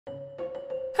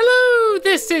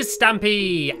This is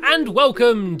Stampy, and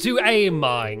welcome to a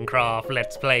Minecraft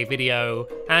Let's Play video,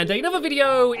 and another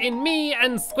video in me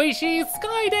and Sqaishey's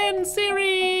Skyden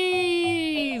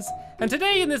series! And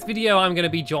today in this video I'm going to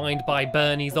be joined by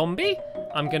Bernie Zombie,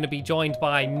 I'm going to be joined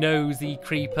by Nosy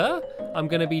Creeper, I'm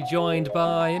going to be joined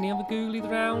by any other ghoulies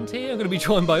around here, I'm going to be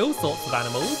joined by all sorts of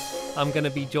animals. I'm going to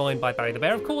be joined by Barry the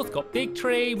Bear, of course, got Big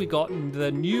Tree, we got the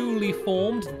newly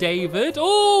formed David,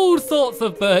 all sorts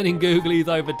of burning googlies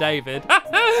over David.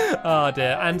 Oh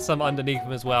dear, and some underneath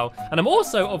him as well. And I'm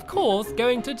also, of course,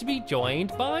 going to be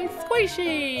joined by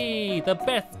Sqaishey, the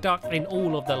best duck in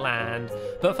all of the land.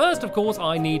 But first, of course,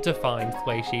 I need to find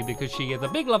Sqaishey because she is a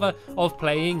big lover of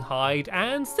playing hide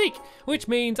and seek, which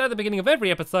means at the beginning of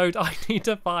every episode, I need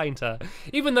to find her.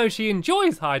 Even though she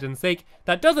enjoys hide and seek,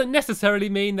 that doesn't necessarily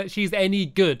mean that she's any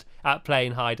good at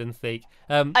playing hide and seek.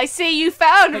 I see you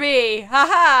found me.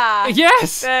 Haha.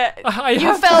 Yes.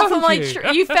 You fell for my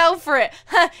trick. You fell for it.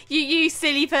 you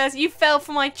silly person. You fell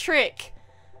for my trick.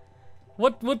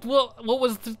 What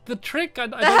was the trick? I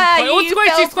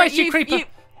don't Sqaishey creeper.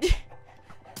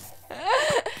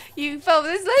 You fell.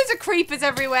 There's loads of creepers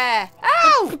everywhere.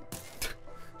 Ow!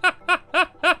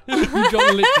 You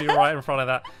got literally right in front of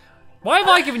that. Why have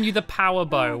I given you the power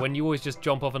bow when you always just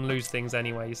jump off and lose things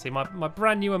anyway? You see, my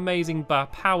brand new amazing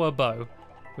power bow,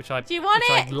 which I Do you want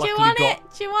it? Do you want it?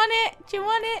 Do you want it? Do you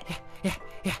want it?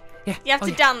 Yeah. You have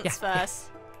to dance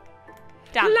first.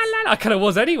 Dance. La la la. I kind of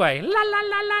was anyway. La la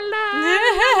la la la.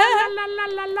 La la la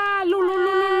la la.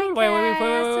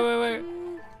 Wait.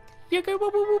 You go.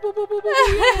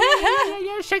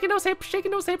 Yeah. Shaking those hips.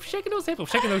 Shaking those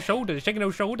shoulders.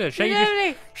 Shoulder shake.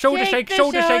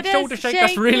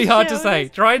 That's really hard to say.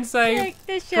 Try and say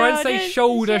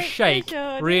shoulder shake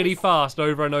really fast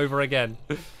over and over again.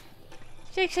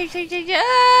 Shake.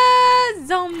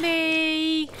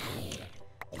 Zombie.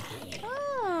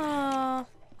 Oh.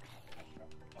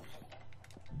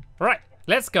 Right.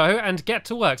 Let's go and get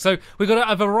to work. So we've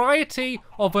got a variety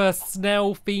of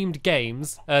Snail themed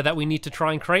games that we need to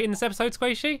try and create in this episode,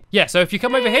 Sqaishey. Yeah, so if you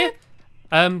come over here,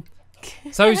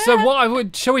 so what I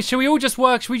would, shall we all just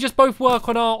work? Should we just both work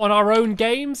on our own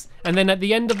games, and then at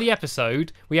the end of the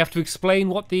episode we have to explain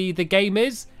what the game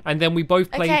is, and then we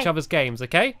both play each other's games,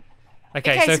 okay?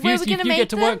 Okay. So if you get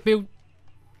to work, build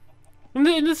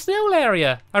in the Snail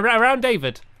area around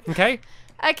David, okay?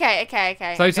 Okay.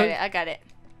 I got it.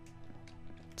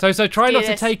 So try not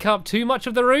to take up too much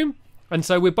of the room, and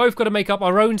so we've both got to make up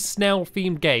our own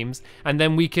Snail-themed games, and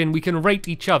then we can rate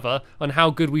each other on how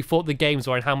good we thought the games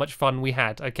were and how much fun we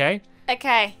had. Okay?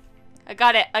 Okay, I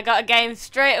got it. I got a game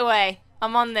straight away.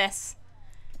 I'm on this.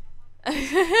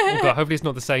 Oh God, hopefully it's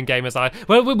not the same game as I.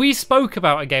 Well, we spoke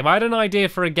about a game. I had an idea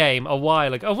for a game a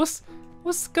while ago. Oh,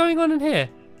 what's going on in here?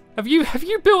 Have you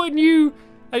built a new?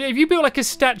 Have you built like a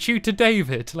statue to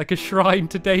David, like a shrine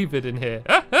to David in here?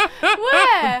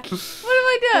 Where? What have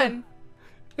I done?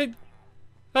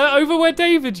 Over where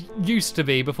David used to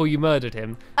be before you murdered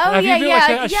him. Oh, have you built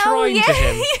like a shrine to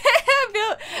him?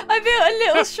 Yeah, I built a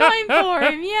little shrine for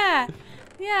him.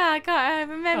 Yeah, I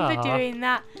remember doing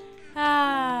that.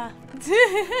 I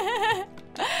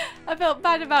felt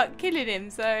bad about killing him,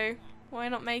 so why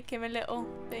not make him a little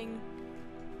thing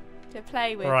to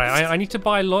play with? Right, I need to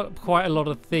buy quite a lot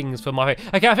of things for my...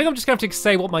 Okay, I think I'm just going to have to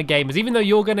say what my game is. Even though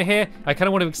you're going to hear, I kind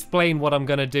of want to explain what I'm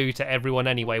going to do to everyone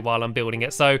anyway while I'm building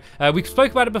it. So, we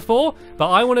spoke about it before, but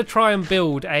I want to try and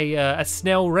build a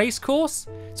snail race course.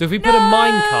 So if we put a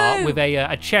minecart with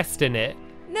a chest in it,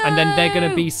 and then they're going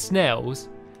to be snails,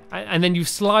 and then you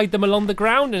slide them along the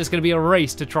ground, and it's going to be a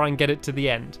race to try and get it to the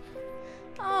end.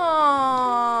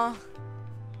 Aww.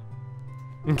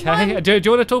 Okay, do you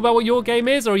want to talk about what your game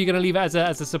is, or are you going to leave it as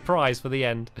a surprise for the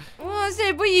end? Well,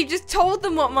 but you just told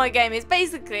them what my game is.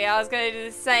 Basically, I was going to do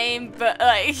the same, but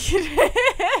like,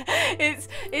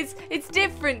 it's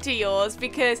different to yours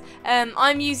because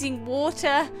I'm using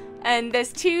water, and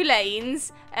there's 2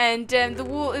 lanes, and the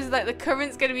water's like the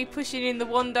current's going to be pushing in the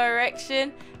one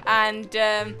direction, and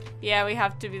yeah, we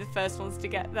have to be the first ones to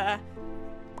get there.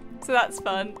 So that's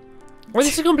fun. Well,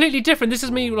 this is completely different. This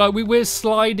is me, like, we're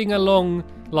sliding along,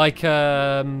 like,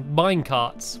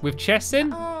 minecarts with chests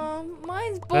in. Oh,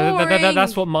 mine's boring.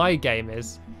 That's what my game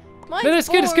is. Mine's no, it's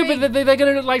boring. good, but they're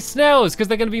going to look like snails, because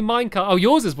they're going to be minecart. Oh,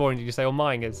 yours is boring, did you say, or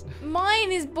mine is?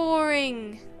 Mine is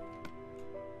boring.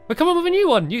 Well, come on with a new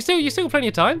one. You still got plenty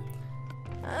of time.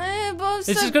 It's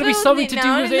just going to be something to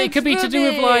do with it. It could be to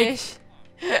do with, like...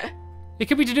 It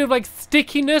could be to do with like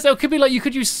stickiness. Or it could be like you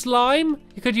could use slime.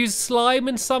 You could use slime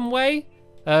in some way.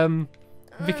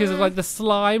 Because of like the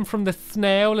slime from the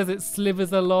snail as it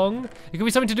slithers along. It could be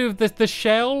something to do with the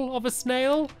shell of a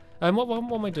snail. What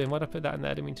am I doing? Why'd I put that in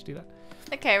there? I didn't mean to do that.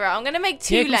 Okay, right. I'm gonna make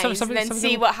two lanes and then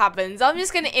see what happens. I'm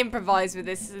just gonna improvise with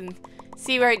this and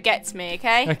see where it gets me.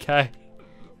 Okay. Okay.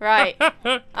 Right.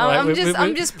 I'm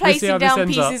just placing down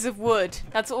pieces of wood.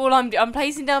 That's all I'm doing. I'm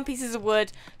placing down pieces of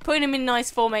wood, putting them in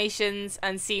nice formations,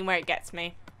 and seeing where it gets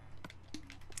me.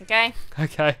 Okay.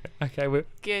 Okay.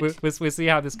 We'll see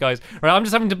how this goes. Right. I'm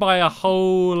just having to buy a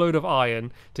whole load of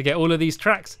iron to get all of these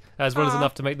tracks, as well as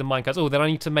enough to make the minecarts. Oh, then I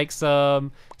need to make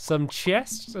some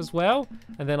chests as well,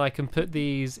 and then I can put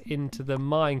these into the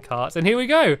minecarts. And here we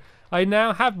go. I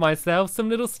now have myself some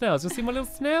little snails. You see my little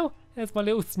snail? There's my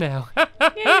little snail.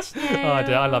 Yes, Oh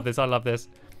dear, I love this. I love this.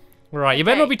 Right, you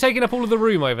better not be taking up all of the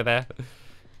room over there.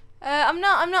 I'm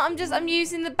not. I'm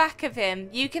using the back of him.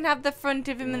 You can have the front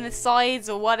of him and the sides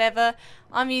or whatever.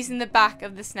 I'm using the back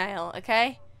of the snail.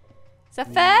 Okay. Is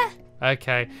that fair?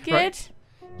 Okay. Good. Right.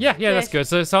 Yeah, that's good.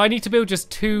 So I need to build just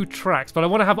 2 tracks, but I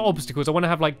want to have obstacles. I want to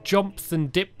have like jumps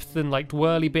and dips and like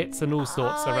whirly bits and all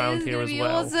sorts around here as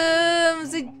well. Awesome! I'm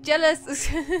so jealous.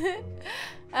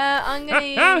 I'm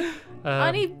gonna.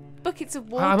 I need buckets of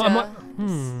water. I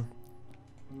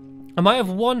might have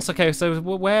one. Okay, so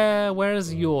where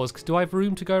is yours? Do I have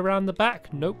room to go around the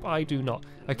back? Nope, I do not.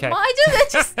 Okay. I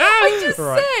just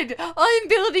right. said I'm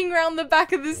building around the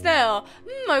back of the snail.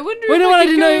 I wonder Wait, if no, I I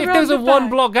didn't know if there was a back. one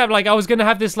block gap. Like I was gonna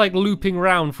have this like looping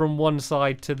round from one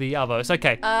side to the other. It's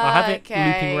okay. I have it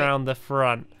looping around the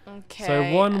front. Okay.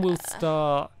 So one will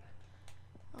start.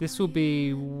 This will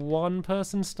be one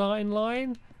person starting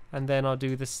line, and then I'll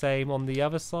do the same on the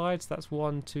other side. So that's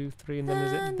 1, 2, 3, and then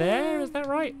is it there? Is that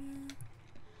right?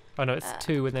 Oh no, it's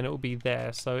 2, and then it will be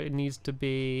there. So it needs to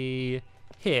be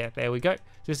here. There we go.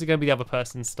 This is going to be the other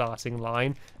person's starting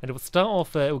line, and it will start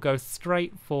off. It will go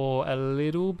straight for a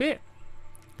little bit,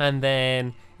 and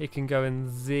then it can go and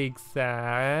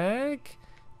zigzag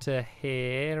to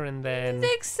here, and then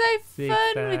Music's so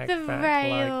fun with the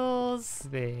rails.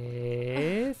 Like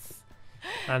this,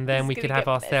 and then we could have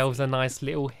ourselves a nice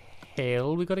little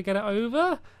hill. We've got to get it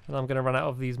over, and I'm going to run out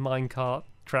of these minecart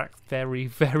tracks very,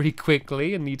 very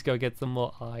quickly and need to go get some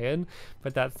more iron,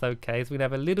 but that's okay. So we can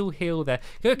have a little hill there.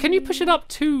 Can you push it up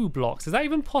 2 blocks? Is that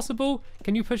even possible?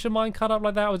 Can you push a minecart up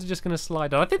like that, or is it just going to slide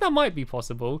down? I think that might be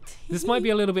possible. This might be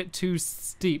a little bit too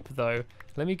steep though.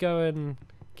 Let me go and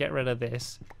get rid of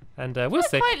this, and we'll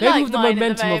see. Maybe with the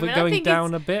momentum of it going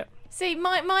down a bit. See,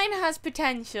 mine has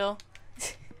potential.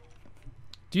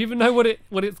 Do you even know what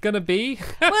it's gonna be?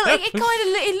 Well,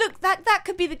 it look that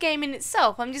could be the game in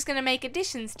itself. I'm just gonna make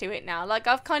additions to it now. Like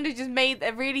I've kind of just made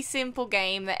a really simple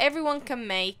game that everyone can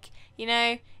make. You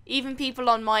know, even people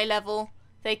on my level,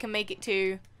 they can make it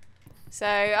too. So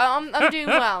I'm doing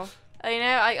well. You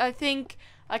know, I think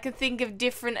I can think of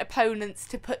different opponents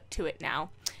to put to it now.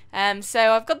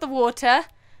 So I've got the water,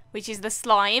 which is the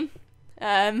slime.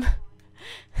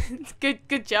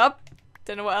 Good job.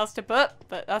 Don't know what else to put,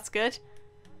 but that's good.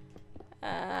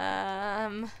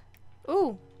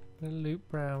 Ooh. Loop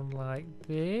round like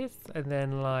this, and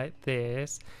then like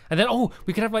this, and then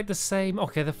we could have like the same.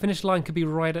 Okay, the finish line could be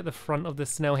right at the front of the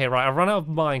snail here. Right, I run out of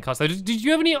minecarts. So did you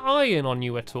have any iron on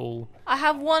you at all? I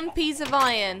have 1 piece of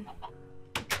iron.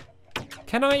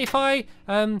 Can I, if I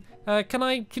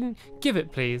can give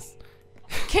it, please?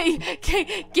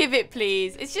 Give it,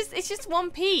 please. It's just 1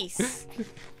 piece.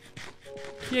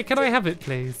 Yeah, can I have it,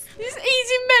 please? This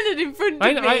easy melon in front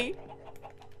of me.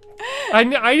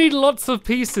 I need lots of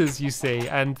pieces, you see,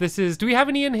 and this is. Do we have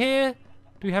any in here?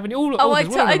 Do we have any? I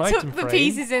took the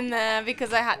pieces in there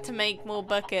because I had to make more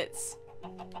buckets.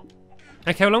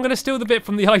 Okay, well I'm gonna steal the bit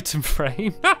from the item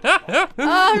frame.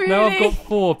 Oh really? Now I've got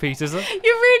 4 pieces. You're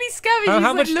really scavenging.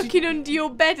 How much like looking under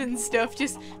your bed and stuff.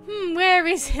 Just where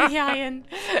is the iron?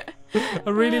 I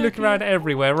really look around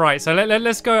everywhere. Right, so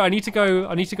let's go. I need to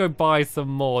go buy some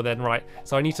more then. Right,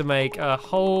 so I need to make a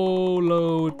whole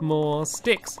load more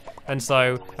sticks. And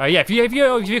so yeah, if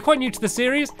you're quite new to the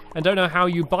series and don't know how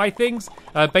you buy things,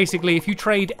 basically if you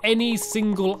trade any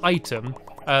single item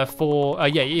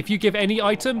if you give any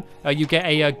item, you get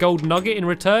a gold nugget in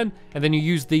return, and then you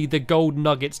use the gold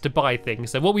nuggets to buy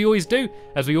things. So what we always do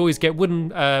is we always get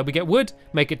we get wood,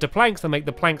 make it to planks, and make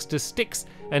the planks to sticks,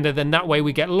 and then that way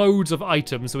we get loads of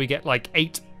items. So we get like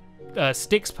 8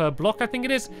 sticks per block, I think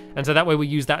it is, and so that way we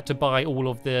use that to buy all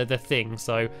of the things.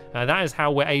 So that is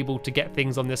how we're able to get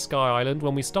things on this Sky Island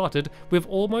when we started with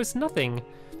almost nothing.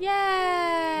 Yay!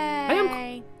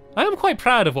 I am quite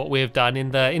proud of what we have done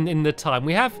in the time.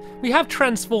 We have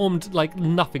transformed like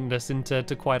nothingness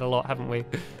into quite a lot, haven't we?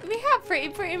 We have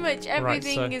pretty much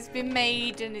everything has been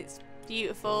made, and it's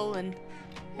beautiful, and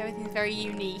everything's very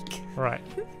unique. Right.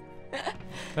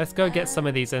 Let's go get some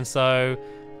of these. And so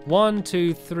 1,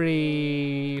 2,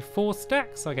 3, 4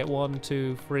 stacks. I get 1,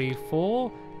 2, 3,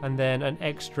 4, and then an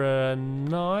extra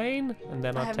 9, and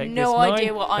then I take no this 9,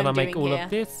 idea what I'm then I make doing all here. of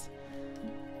this.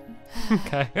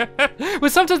 Okay. Well,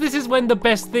 sometimes this is when the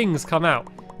best things come out.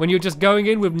 When you're just going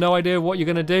in with no idea what you're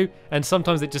gonna do, and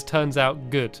sometimes it just turns out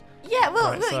good. Yeah,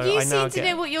 well, Right, look, so you I now seem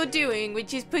to know what you're doing,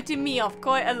 which is putting me off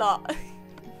quite a lot.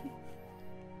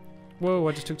 Whoa!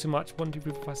 I just took too much. 1, 2,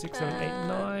 3, 4, 5, 6, 7, 8,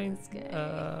 9. Let's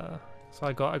go. So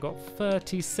I got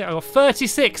 36. I got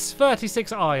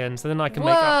 36 iron. So then I can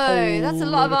make a whole. Whoa, that's a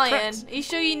lot of load iron. tracks. Are you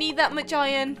sure you need that much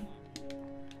iron?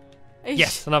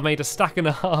 Yes, and I've made a stack and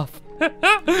a half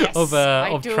Yes, of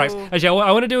tracks. Actually,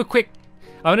 I want to do a quick.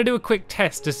 I want to do a quick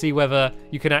test to see whether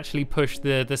you can actually push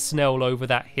the snail over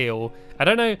that hill. I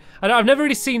don't know. I've never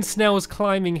really seen snails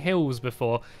climbing hills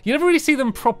before. You never really see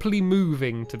them properly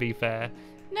moving, to be fair.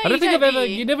 No, I don't think don't, I've ever.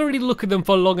 do you? You never really look at them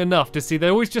for long enough to see. They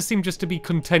always just seem just to be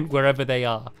content wherever they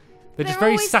are. They're just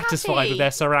very always satisfied happy. with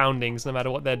their surroundings, no matter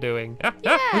what they're doing.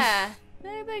 Yeah,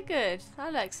 they're good. I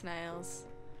like snails.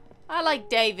 I like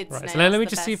David Right. snails. So now let me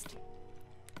the just see. best.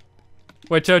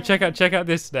 Wait, Joe, check out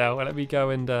this snail. Let me go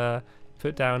and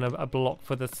put down a block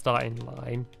for the starting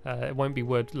line. It won't be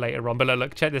wood later on, but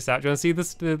look, check this out. Do you want to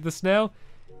see the snail?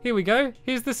 Here we go.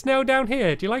 Here's the snail down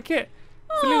here. Do you like it?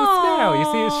 It's a little snail. You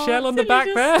see its shell on the back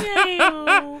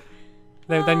there?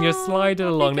 Then you slide it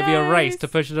along. There'll be a race to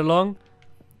push it along.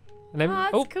 And then, Oh,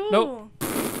 that's cool. no.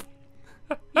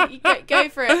 You go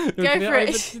for it. Go for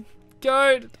it.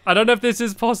 Go. I don't know if this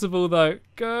is possible though.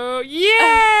 Go. Yeah!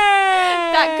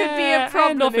 That could be a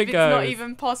problem off if it it's not goes.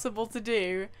 even possible to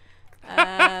do.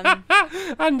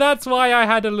 And that's why I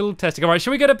had a little testing. All right,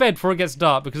 shall we go to bed before it gets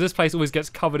dark? Because this place always gets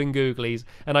covered in googlies,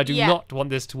 and I do Yeah. not want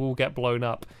this to all get blown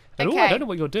up. And I Okay. don't know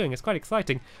what you're doing. It's quite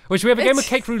exciting. Well, should we have a game of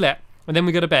cake roulette, and then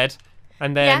we go to bed,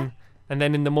 and then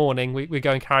in the morning we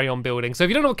go and carry on building. So if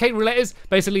you don't know what cake roulette is,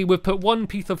 basically we've put one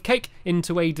piece of cake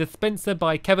into a dispenser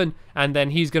by Kevin, and then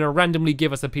he's going to randomly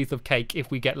give us a piece of cake if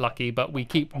we get lucky, but we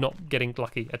keep not getting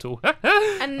lucky at all.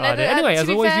 Anyway, as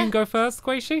always, you can go first,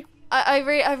 Sqaishey. I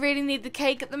really need the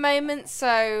cake at the moment,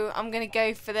 so I'm gonna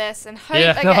go for this and hope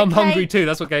Yeah, I get I'm cake. hungry too.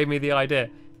 That's what gave me the idea.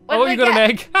 What Oh, did you got an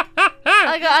egg.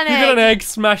 I got an egg. You got an egg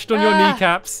smashed on your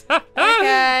kneecaps.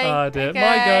 Okay. Oh dear.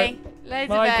 Okay. My Loads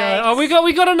go. of eggs. Oh,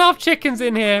 we got enough chickens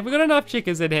in here. We got enough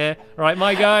chickens in here. All right,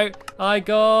 my go.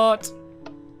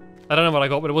 I don't know what I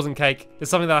got, but it wasn't cake. It's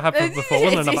something that I had from before. It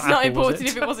wasn't another It's not apple, was important it?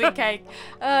 if it wasn't cake.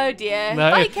 Oh dear.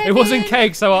 No, Bye, it wasn't Kevin.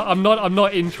 cake, so I'm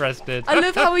not interested. I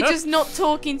love how we're just not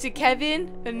talking to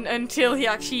Kevin until he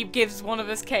actually gives one of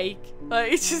us cake.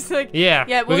 Like it's just like Yeah,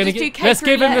 we'll we're just gonna do cake let's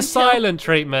give him roulette the until- silent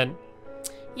treatment.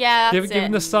 Yeah, Give that's him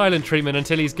it. the silent treatment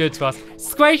until he's good to us.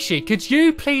 Sqaishey, could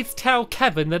you please tell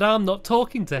Kevin that I'm not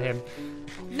talking to him?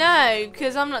 No,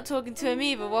 because I'm not talking to him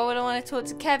either. Why would I want to talk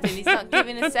to Kevin? He's not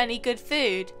giving us any good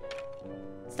food.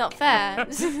 It's not fair.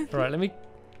 Right, let me.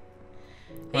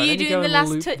 Are you doing the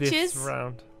last touches?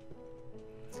 Round.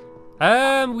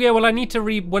 Yeah, well, I need to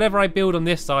whatever I build on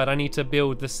this side, I need to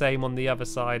build the same on the other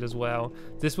side as well.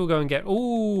 This will go and get.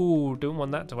 Ooh, don't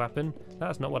want that to happen.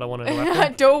 That's not what I wanted to happen. I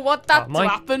don't want that Oh, to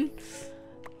happen.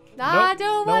 I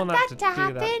don't want that to do that.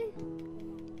 happen.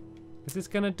 Is this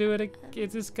gonna do it?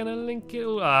 Is this gonna link it?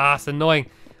 Ah, it's annoying.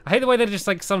 I hate the way they just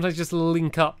like sometimes just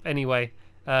link up anyway.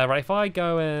 Right, if I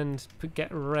go and get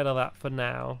rid of that for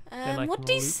now, then I what can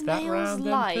do loop that snails round and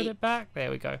like? put it back. There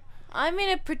we go. I'm in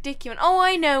a predicament. Oh,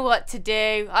 I know what to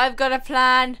do. I've got a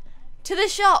plan. To the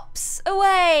shops.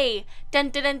 Away. Dun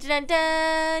dun dun dun dun dun.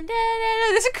 dun,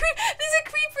 dun. There's a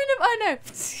creeper in a. Oh no.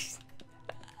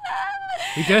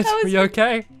 You good? That Are was- you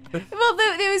okay? Well,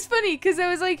 it was funny because there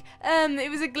was like, it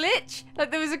was a glitch.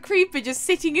 Like there was a creeper just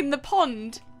sitting in the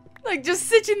pond, like just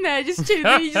sitting there, just chilling.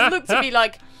 And he just looked at me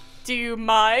like, "Do you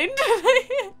mind?"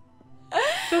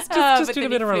 Just but do a then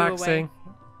bit he of flew relaxing. away.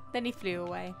 Then he flew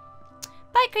away.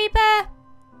 Bye, creeper.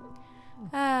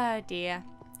 Oh dear.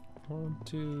 1,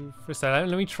 2, 3. So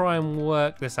let me try and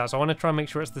work this out. So I want to try and make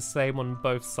sure it's the same on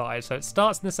both sides. So it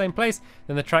starts in the same place,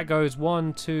 then the track goes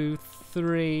 1, 2,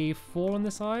 3, 4 on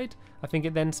the side. I think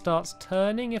it then starts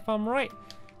turning, if I'm right.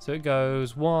 So it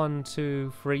goes 1,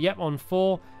 2, 3. Yep, on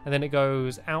 4, and then it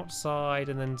goes outside,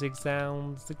 and then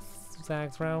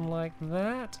zigzags round like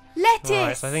that. Lettuce.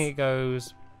 Right, so I think it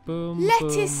goes boom.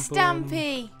 Lettuce, boom, boom.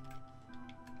 Stampy.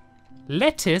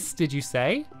 Lettuce? Did you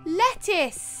say?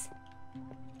 Lettuce.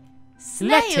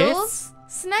 Lettuce?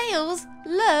 Snails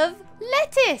love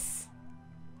lettuce.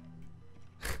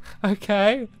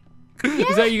 Okay.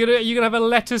 Is that you gonna have a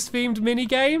lettuce themed mini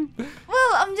game?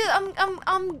 Well,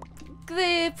 I'm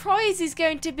the prize is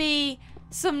going to be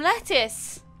some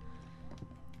lettuce.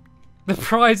 The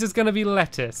prize is gonna be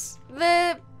lettuce.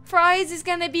 The prize is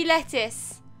gonna be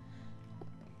lettuce.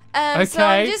 Okay. So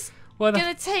I'm just Well,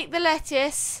 gonna take the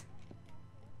lettuce.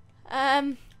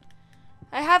 I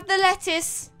have the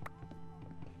lettuce.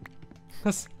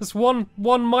 That's one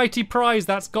mighty prize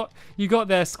you got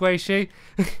there, Sqaishey.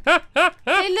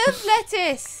 They love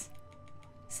lettuce.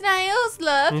 Snails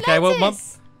love Okay,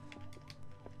 lettuce.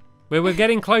 Well, we're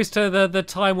getting close to the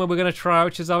time when we're going to try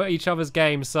out each other's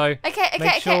games, so Okay.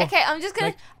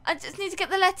 I just need to get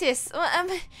the lettuce. I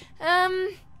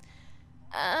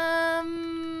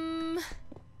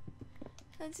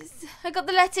got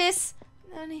the lettuce.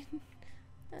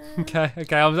 Okay.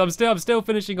 I'm still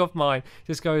finishing off mine.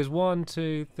 Just goes 1,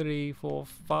 2, 3, 4,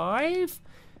 5.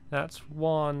 That's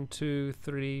 1, 2,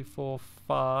 3, 4,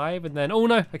 5, and then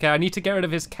no. Okay, I need to get rid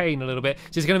of his cane a little bit.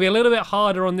 So it's going to be a little bit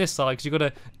harder on this side because you've got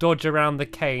to dodge around the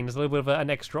cane. There's a little bit of an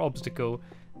extra obstacle,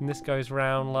 and this goes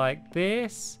round like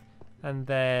this, and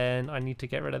then I need to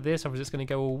get rid of this. Otherwise, it's going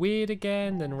to go all weird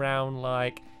again. Then round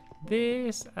like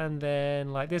this, and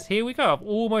then like this. Here we go. I've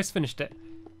almost finished it.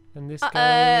 And this goes,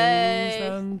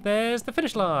 and there's the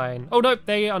finish line. Oh no,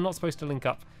 they are not supposed to link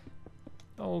up.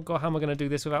 Oh god, how am I going to do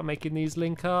this without making these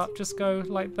link up? Just go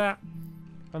like that.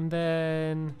 And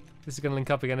then this is going to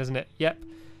link up again, isn't it? Yep.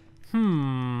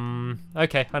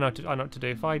 Okay, I know what to do.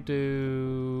 If I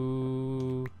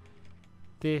do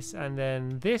this and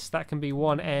then this, that can be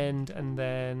one end, and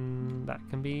then that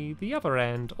can be the other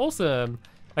end. Awesome.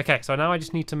 Okay, so now I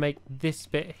just need to make this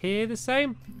bit here the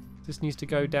same. This needs to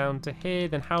go down to here.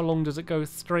 Then how long does it go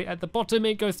straight at the bottom?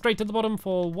 It goes straight to the bottom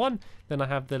for 1. Then I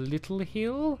have the little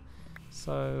hill.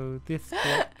 So this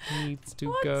block needs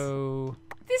to go...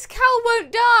 This cow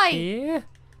won't die! Here.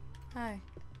 Oh.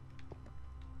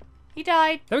 He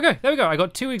died. There we go. I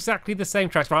got 2 exactly the same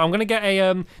tracks. Right, I'm going to get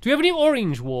a... do we have any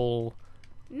orange wool?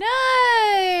 No!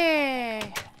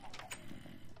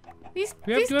 Do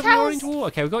we have any orange wool?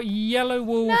 Okay, we've got yellow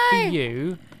wool for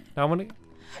you. Now I want to...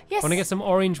 Yes. I want to get some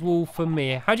orange wool for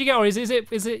me. How do you get orange? Is it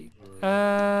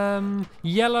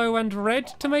yellow and red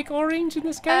to make orange in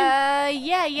this game?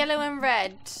 Yeah, yellow and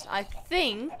red, I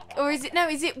think. Or is it, no,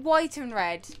 is it white and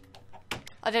red?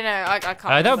 I don't know, I can't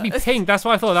remember. That would be pink, that's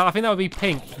what I thought. I think that would be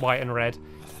pink, white and red.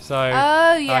 So,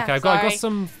 oh yeah, okay, I got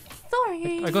some...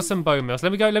 Sorry. I got some bone meal. So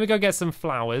let me go get some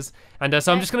flowers. And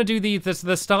so I'm just gonna do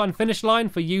the start and finish line.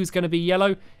 For you is gonna be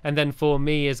yellow, and then for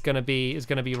me is gonna be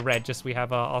red. Just so we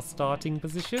have our starting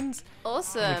positions.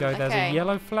 Awesome. There we go. There's a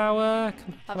yellow flower.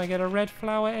 Can I get a red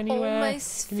flower anywhere?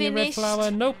 Almost Give me a red finished.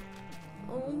 flower. Nope.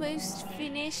 Almost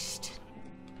finished.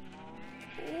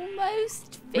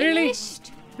 Almost Really?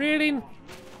 finished. Really?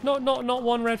 Not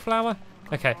one red flower.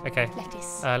 Okay.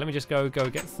 Lettuce. Let me just go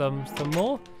get some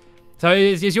more. So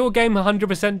is your game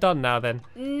 100% done now then?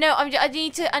 No, I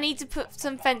need to put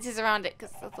some fences around it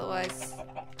because otherwise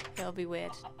it'll be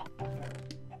weird.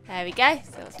 There we go.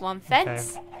 So that's one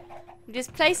fence. Okay. I'm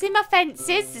just placing my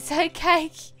fences. It's okay.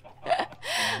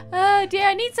 Oh dear,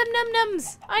 I need some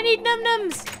num-nums. I need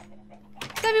num-nums.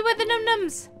 Tell me where the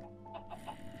num-nums.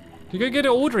 You go get it,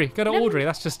 Audrey. Go to Audrey.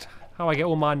 That's just how I get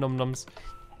all my num-nums.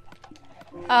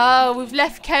 Oh, we've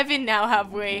left Kevin now,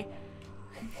 have we?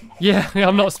 Yeah,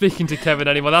 I'm not speaking to Kevin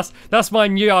anymore. That's my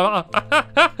new...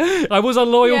 I was a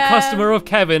loyal customer of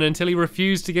Kevin until he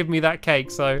refused to give me that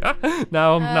cake. So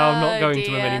now I'm not going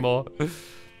to him anymore.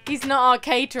 He's not our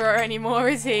caterer anymore,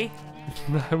 is he?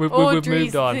 No, we've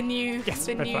moved on. the new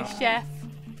chef.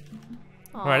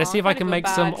 All right, let's see if I can make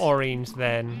some orange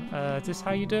then. Is this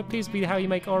how you do it? Please be how you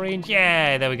make orange.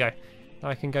 Yeah, there we go.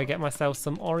 I can go get myself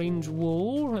some orange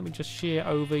wool. Let me just shear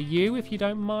over you, if you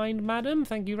don't mind, madam.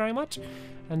 Thank you very much.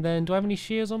 And then, do I have any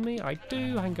shears on me? I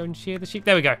do. I can go and shear the sheep.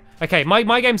 There we go. Okay,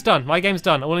 my game's done. My game's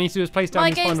done. All I need to do is place down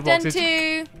these final boxes. My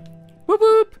game's done too. Whoop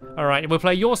whoop. All right, we'll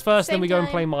play yours first, then we go and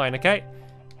time. play mine. Okay.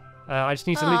 I just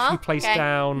need to literally place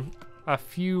down a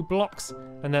few blocks,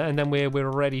 and then we're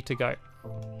ready to go.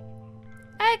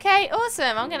 Okay,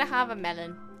 awesome. I'm gonna have a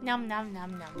melon. Nom nom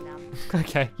nom nom nom.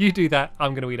 Okay, you do that.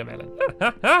 I'm gonna eat a melon.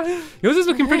 Yours is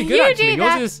looking pretty good, actually.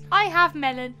 I have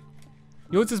melon.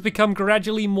 Yours has become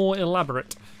gradually more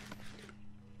elaborate.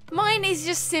 Mine is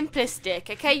just simplistic,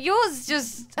 okay? Yours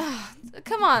just...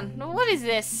 come on. What is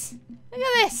this? Look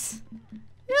at this.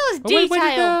 Look at this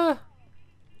detail.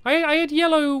 I had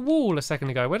yellow wool a second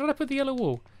ago. Where did I put the yellow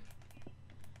wool?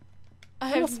 I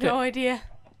have no idea.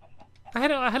 I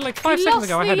had like 5 seconds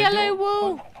ago. I had the yellow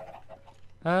wool.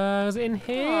 Was it in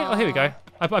here? Oh, here we go.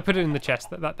 I put it in the chest.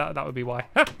 That would be why.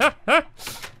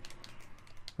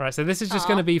 Right, so this is just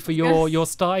going to be for your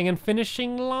starting and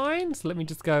finishing lines. Let me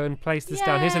just go and place this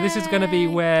down here. So this is going to be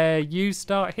where you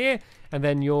start here, and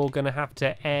then you're going to have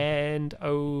to end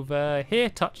over here,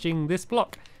 touching this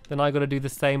block. then I got to do the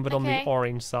same, but on the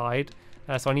orange side.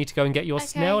 So I need to go and get your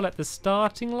snail at the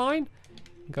starting line.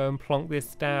 Go and plonk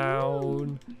this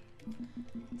down.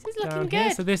 This is looking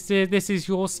good. So this is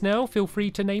your snail. Feel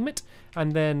free to name it.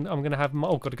 And then I'm gonna have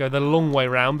got to go the long way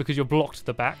round because you're blocked to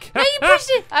the back. No, you pushed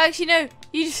it. Actually, no.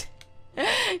 You just.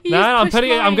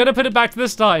 I'm gonna put it back to the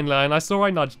starting line. I saw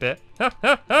I nudged it.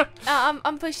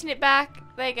 I'm pushing it back.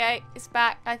 There you go. It's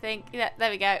back. I think. Yeah, there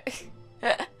we go.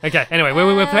 Okay. Anyway,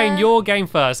 we're playing your game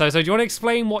first. So do you want to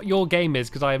explain what your game is?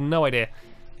 Because I have no idea.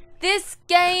 This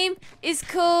game is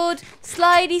called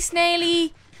Slidey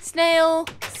Snaily Snail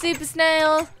Super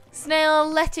Snail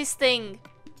Lettuce Thing.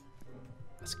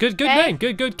 It's good name.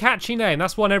 Good catchy name.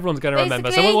 That's one everyone's going to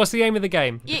remember. So what's the aim of the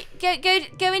game? You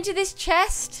go into this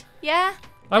chest, yeah?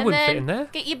 I wouldn't fit in there.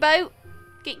 Get your boat.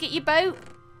 Get your boat.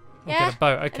 Yeah. Get a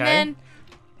boat, okay. And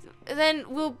then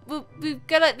we'll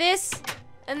go like this,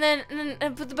 and then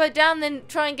put the boat down, then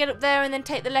try and get up there, and then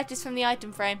take the lettuce from the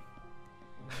item frame.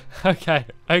 Okay.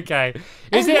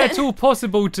 Is it at all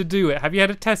possible to do it? Have you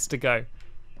had a test to go?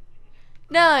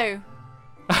 No.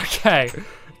 Okay,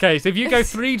 so if you go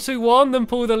 3, 2, 1, then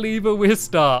pull the lever, we'll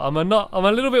start. I'm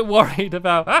a little bit worried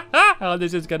about how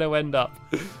this is going to end up.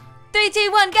 3, 2,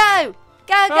 1, go!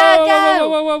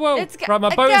 Go! Whoa. Let's go. Right,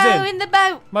 my boat is in. In the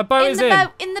boat. My boat is in.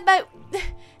 In the boat.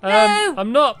 No.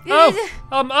 I'm not. Oh.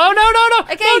 Oh no.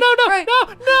 Okay. No. Right.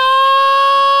 No.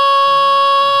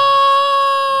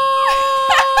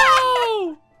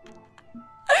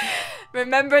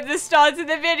 Remember at the start of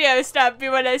the video, Stampy,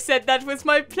 when I said that was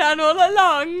my plan all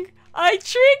along? I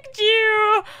tricked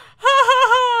you! Ha ha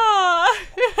ha!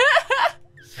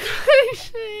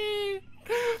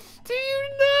 Do you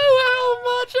know how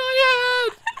much I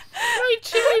had? My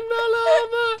chainmail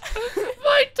armor,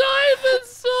 my diamond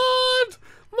sword,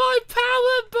 my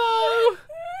power bow.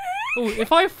 Oh,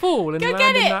 if I fall and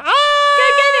land in that, Go get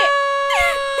it!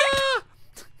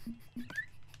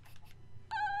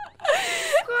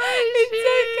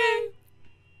 It's okay.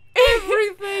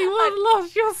 Everything was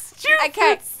lost. You're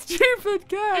stupid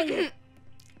game.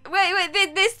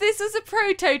 Wait, this was a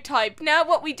prototype. Now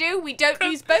what we do, we don't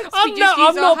use boats, I'm use our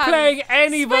hands. not playing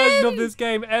any version of this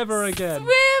game ever again.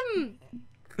 Swim!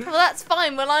 Well, that's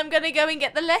fine. Well, I'm going to go and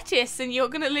get the lettuce and you're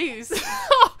going to lose.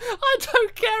 I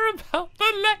don't care about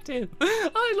the lettuce.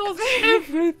 I lost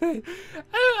everything.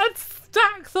 And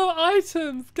stacks of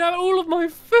items. Got all of my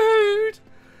food.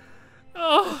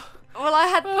 Oh. Well,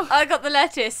 I got the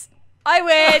lettuce. I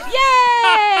win!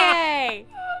 Yay!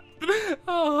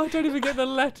 Oh, I don't even get the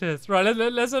lettuce. Right,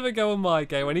 let's have a go on my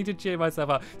game. I need to cheer myself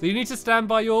up. So you need to stand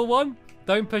by your one.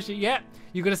 Don't push it yet.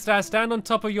 You're going to stand on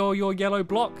top of your yellow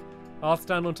block. I'll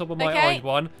stand on top of my orange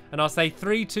one. And I'll say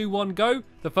 3, 2, 1, go.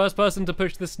 The first person to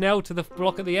push the snail to the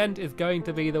block at the end is going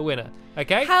to be the winner.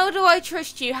 Okay? How do I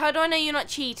trust you? How do I know you're not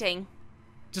cheating?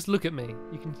 Just look at me.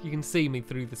 You can see me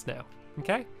through the snail.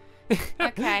 Okay?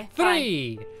 Okay.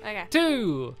 3, okay.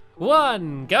 2,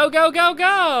 1, go. Go. Come on,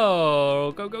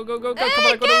 I gotta win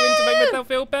to make myself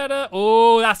feel better.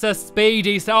 Oh, that's a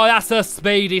speedy snail. Oh, that's a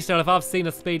speedy snail. If I've seen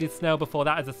a speedy snail before,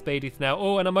 that is a speedy snail.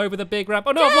 Oh, and I'm over the big ramp.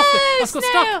 Oh no, I've lost it. I've got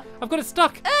stuck. I've got it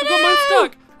stuck. I've got mine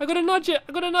stuck. I gotta nudge it,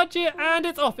 and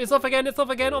it's off. It's off again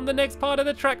on the next part of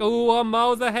the track. Oh, I'm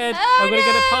miles ahead. I'm gonna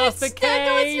get it past the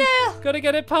cane. Gotta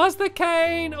get it past the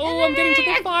cane. Oh, I'm getting to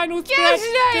the final stretch.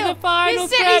 To the final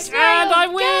stretch, and I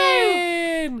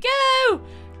win.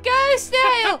 Go,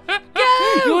 Snail! Go!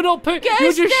 You're not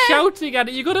you're just shouting at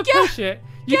it. You gotta push it.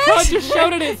 You can't just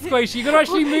shout at it, Sqaishey. You gotta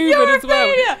actually move it as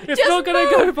well. It's not gonna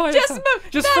go by itself.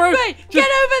 Just move. Get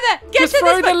over there. Just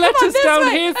throw the lettuce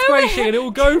down here, Sqaishey, and it will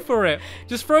go for it.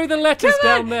 Just throw the lettuce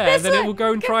down there, and then it will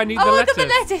go and try and eat the lettuce. I got the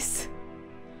lettuce.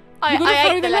 You gotta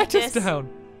throw the lettuce down.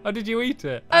 Oh, did you eat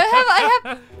it? I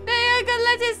have. There, I got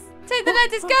lettuce. Take the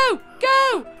lettuce. Go.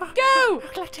 I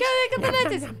got the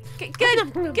lettuce. Good.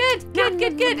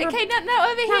 Okay, now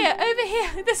over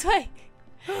here, this way.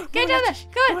 Go down there.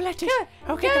 Go on.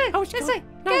 Okay. This way.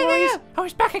 Go. Oh,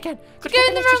 it's back again. You're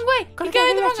going the wrong way. You're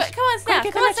going the wrong way. Come on, Snail.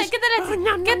 Come on, Snail. Get the lettuce. Get the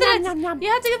lettuce. You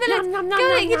have to get the lettuce.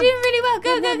 Go. You're doing really well. Go.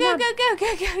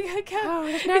 Oh,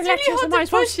 there's no lettuce. I might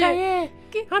as well stay here.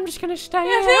 I'm just going to stay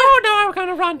here. Oh, no, I'm going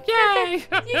to run. Yay.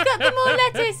 You got the more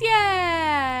lettuce. Yay.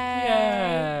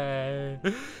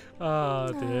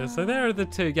 Oh, dear. So there are the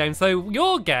two games. So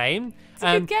your game... It's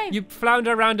a good game. You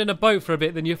flounder around in a boat for a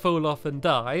bit, then you fall off and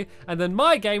die. And then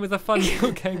my game is a fun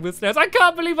little game with snails. I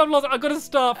can't believe I've lost. I've got to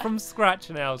start from scratch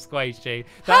now, Sqaishey.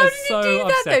 How is did so you do that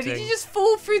upsetting. though? Did you just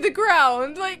fall through the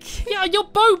ground? Yeah, your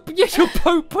boat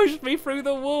pushed me through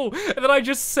the wall, and then I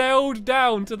just sailed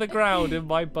down to the ground in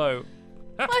my boat.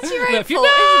 That's your own fault, isn't it?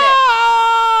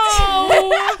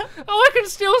 Oh, I can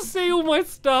still see all my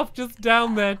stuff just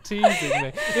down there teasing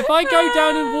me. If I go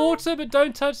down in water but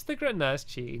don't touch the ground, no, it's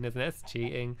cheating, isn't it? It's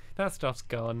cheating. That stuff's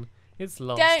gone. It's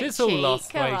lost. Don't It's cheat. all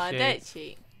lost. Come on, Sqaishey. don't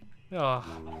cheat. Oh,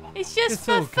 It's just It's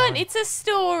for all fun. gone. It's a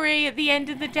story at the end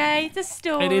of the day. It's a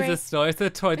story. it is a story. It's a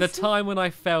toy. The time when I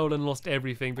failed and lost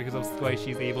everything because of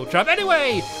Sqaishey's evil trap.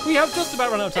 Anyway, we have just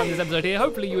about run out of time this episode here.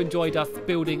 Hopefully you enjoyed us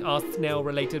building our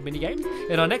snail-related minigames.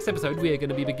 In our next episode, we are going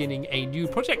to be beginning a new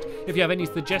project. If you have any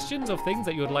suggestions of things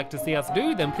that you would like to see us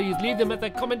do, then please leave them as a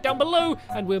comment down below,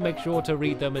 and we'll make sure to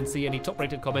read them and see any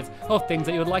top-rated comments of things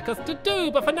that you would like us to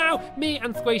do. But for now, me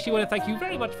and Sqaishey want to thank you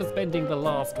very much for spending the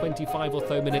last 25 or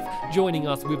so minutes joining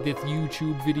us with this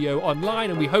YouTube video online,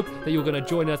 and we hope that you're going to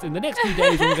join us in the next few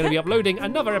days when we're going to be uploading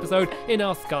another episode in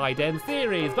our Sky Den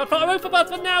series. But for both of us,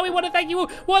 for now, we want to thank you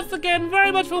once again very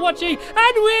much for watching,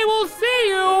 and we will see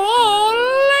you all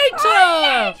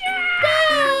later.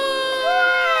 Bye!